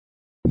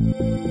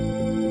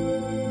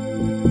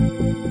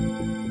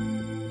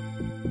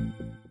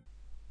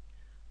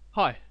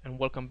Hi and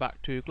welcome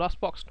back to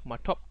Glassbox, my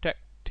top tech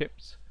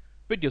tips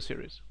video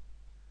series.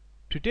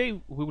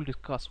 Today we will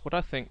discuss what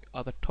I think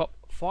are the top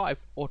 5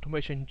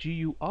 automation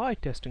GUI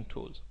testing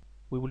tools.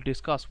 We will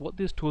discuss what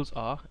these tools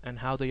are and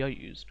how they are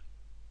used.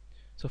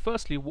 So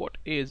firstly, what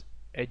is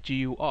a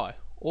GUI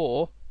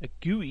or a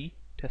GUI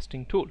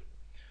testing tool?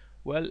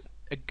 Well,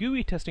 a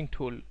GUI testing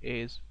tool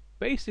is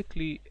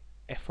basically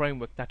a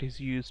framework that is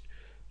used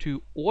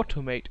to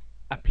automate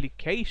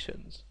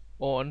applications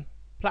on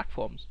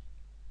platforms.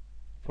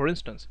 For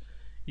instance,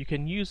 you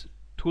can use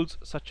tools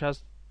such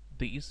as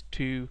these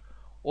to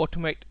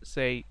automate,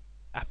 say,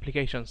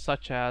 applications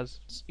such as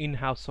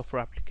in-house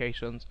software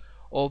applications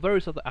or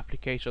various other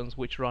applications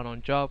which run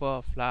on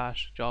Java,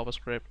 Flash,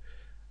 JavaScript,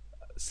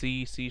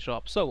 C, C#,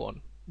 so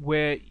on,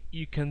 where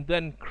you can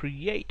then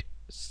create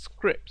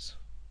scripts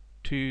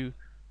to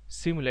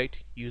simulate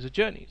user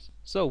journeys.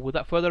 So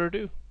without further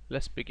ado,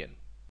 let's begin.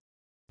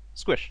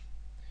 Squish.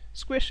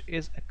 Squish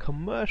is a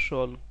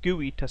commercial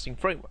GUI testing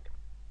framework.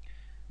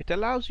 It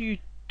allows you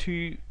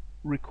to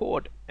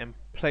record and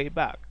play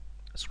back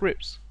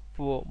scripts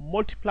for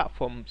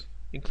multi-platforms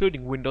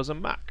including Windows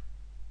and Mac.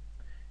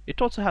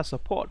 It also has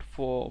support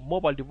for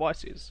mobile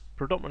devices,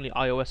 predominantly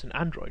iOS and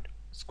Android.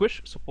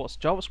 Squish supports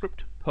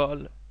JavaScript,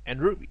 Perl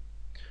and Ruby.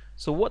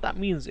 So what that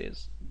means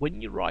is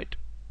when you write,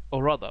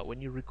 or rather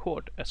when you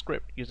record a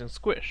script using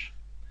Squish,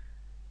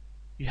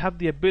 you have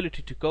the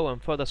ability to go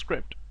and further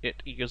script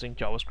it using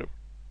JavaScript,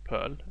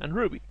 Perl and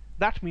Ruby.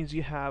 That means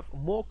you have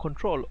more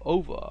control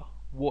over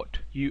what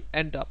you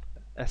end up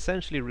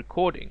essentially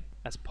recording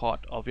as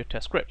part of your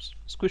test scripts.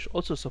 Squish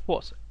also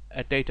supports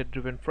a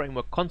data-driven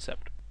framework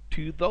concept.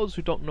 To those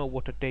who don't know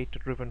what a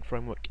data-driven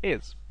framework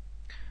is,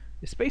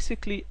 it's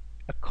basically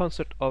a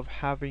concept of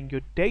having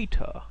your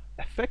data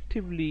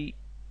effectively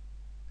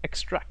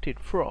extracted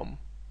from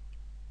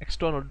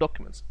external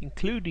documents,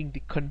 including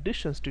the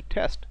conditions to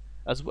test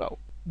as well.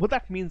 What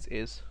that means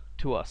is,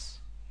 to us,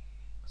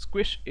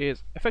 Squish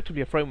is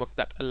effectively a framework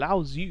that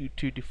allows you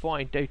to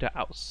define data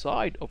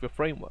outside of your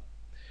framework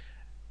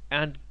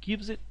and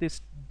gives it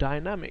this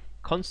dynamic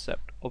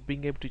concept of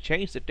being able to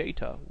change the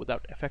data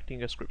without affecting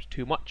your scripts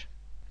too much.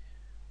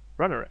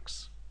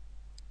 RunnerX.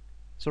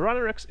 So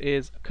RunnerX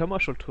is a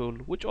commercial tool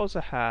which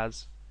also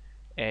has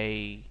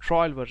a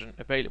trial version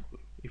available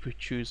if you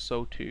choose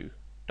so to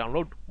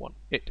download one.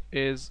 It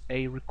is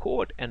a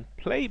record and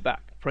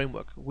playback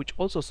framework which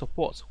also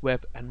supports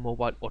web and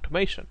mobile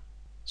automation.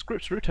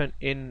 Scripts written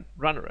in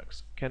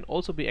RunnerX can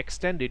also be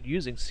extended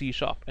using C#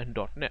 and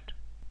 .NET.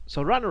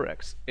 So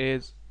RunnerX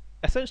is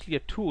essentially a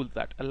tool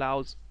that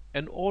allows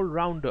an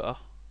all-rounder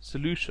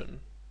solution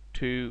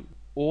to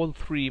all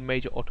three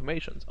major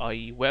automations,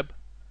 i.e. web,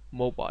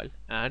 mobile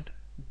and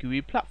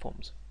GUI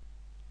platforms.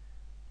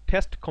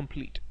 Test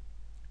Complete.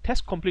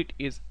 Test Complete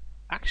is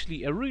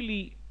actually a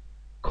really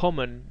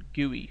common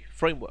GUI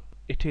framework.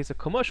 It is a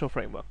commercial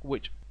framework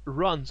which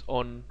runs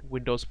on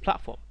Windows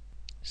platform.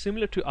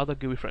 Similar to other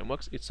GUI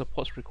frameworks, it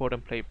supports record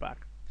and playback.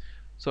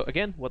 So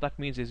again, what that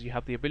means is you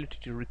have the ability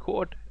to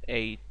record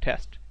a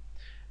test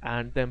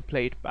and then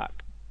play it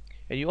back.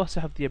 And you also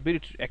have the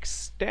ability to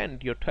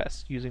extend your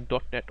tests using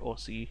 .NET or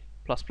C++.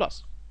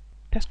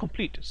 Test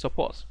Complete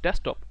supports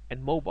desktop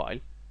and mobile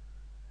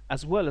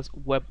as well as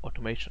web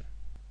automation.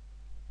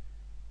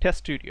 Test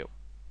Studio.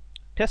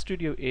 Test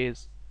Studio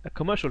is a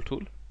commercial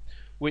tool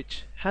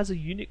which has a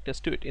uniqueness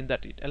to it in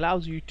that it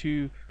allows you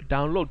to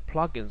download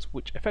plugins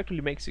which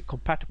effectively makes it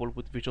compatible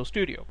with Visual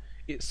Studio.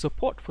 Its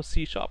support for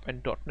C#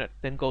 and .NET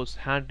then goes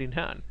hand in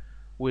hand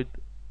with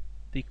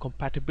the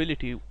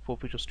compatibility for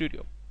Visual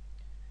Studio.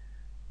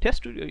 Test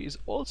Studio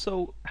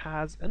also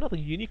has another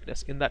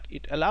uniqueness in that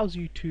it allows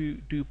you to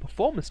do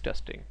performance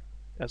testing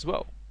as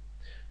well.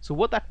 So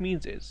what that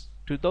means is,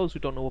 to those who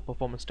don't know what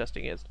performance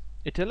testing is,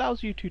 it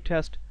allows you to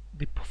test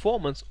the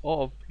performance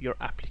of your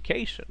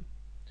application.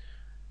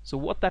 So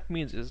what that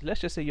means is,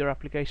 let's just say your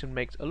application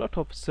makes a lot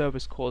of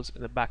service calls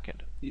in the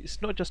backend.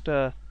 It's not just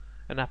an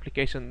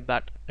application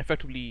that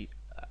effectively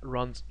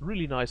runs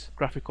really nice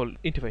graphical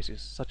interfaces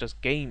such as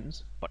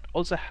games, but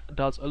also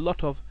does a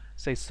lot of,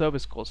 say,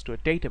 service calls to a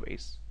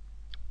database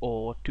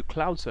or to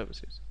cloud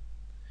services.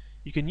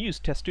 You can use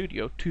Test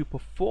Studio to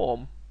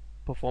perform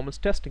performance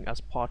testing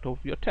as part of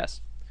your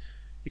test.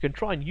 You can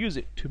try and use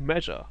it to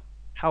measure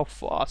how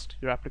fast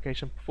your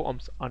application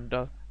performs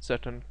under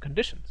certain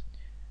conditions.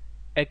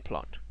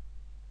 Eggplant.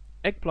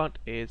 Eggplant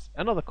is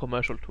another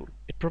commercial tool.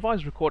 It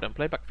provides record and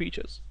playback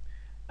features,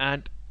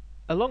 and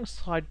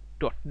alongside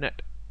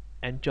 .NET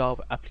and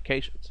Java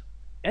applications,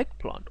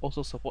 Eggplant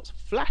also supports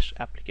Flash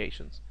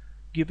applications,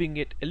 giving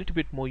it a little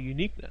bit more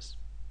uniqueness.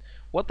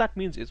 What that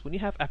means is when you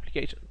have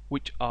applications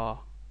which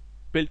are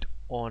built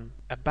on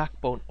a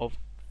backbone of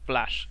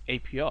Flash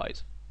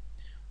APIs,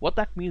 what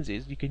that means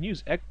is you can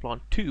use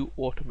Eggplant to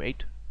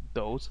automate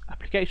those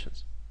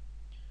applications.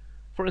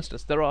 For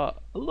instance, there are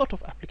a lot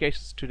of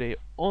applications today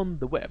on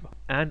the web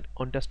and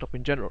on desktop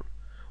in general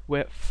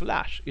where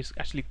Flash is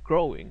actually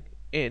growing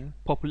in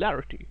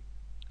popularity.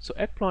 So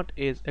Eggplant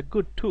is a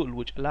good tool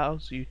which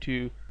allows you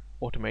to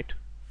automate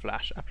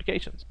Flash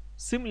applications.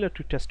 Similar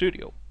to Test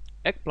Studio,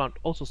 Eggplant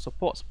also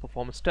supports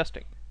performance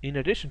testing. In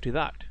addition to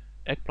that,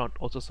 Eggplant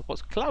also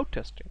supports cloud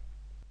testing.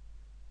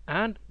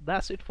 And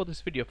that's it for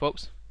this video,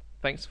 folks.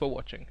 Thanks for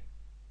watching.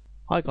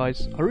 Hi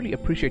guys, I really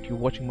appreciate you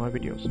watching my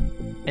videos.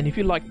 And if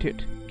you liked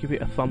it, give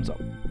it a thumbs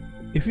up.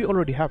 If you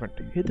already haven't,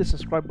 hit the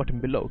subscribe button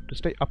below to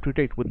stay up to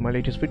date with my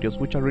latest videos,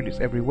 which I release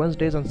every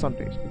Wednesdays and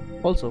Sundays.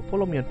 Also,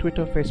 follow me on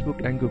Twitter,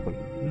 Facebook and Google.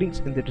 Links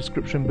in the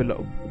description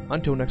below.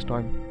 Until next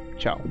time,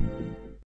 ciao.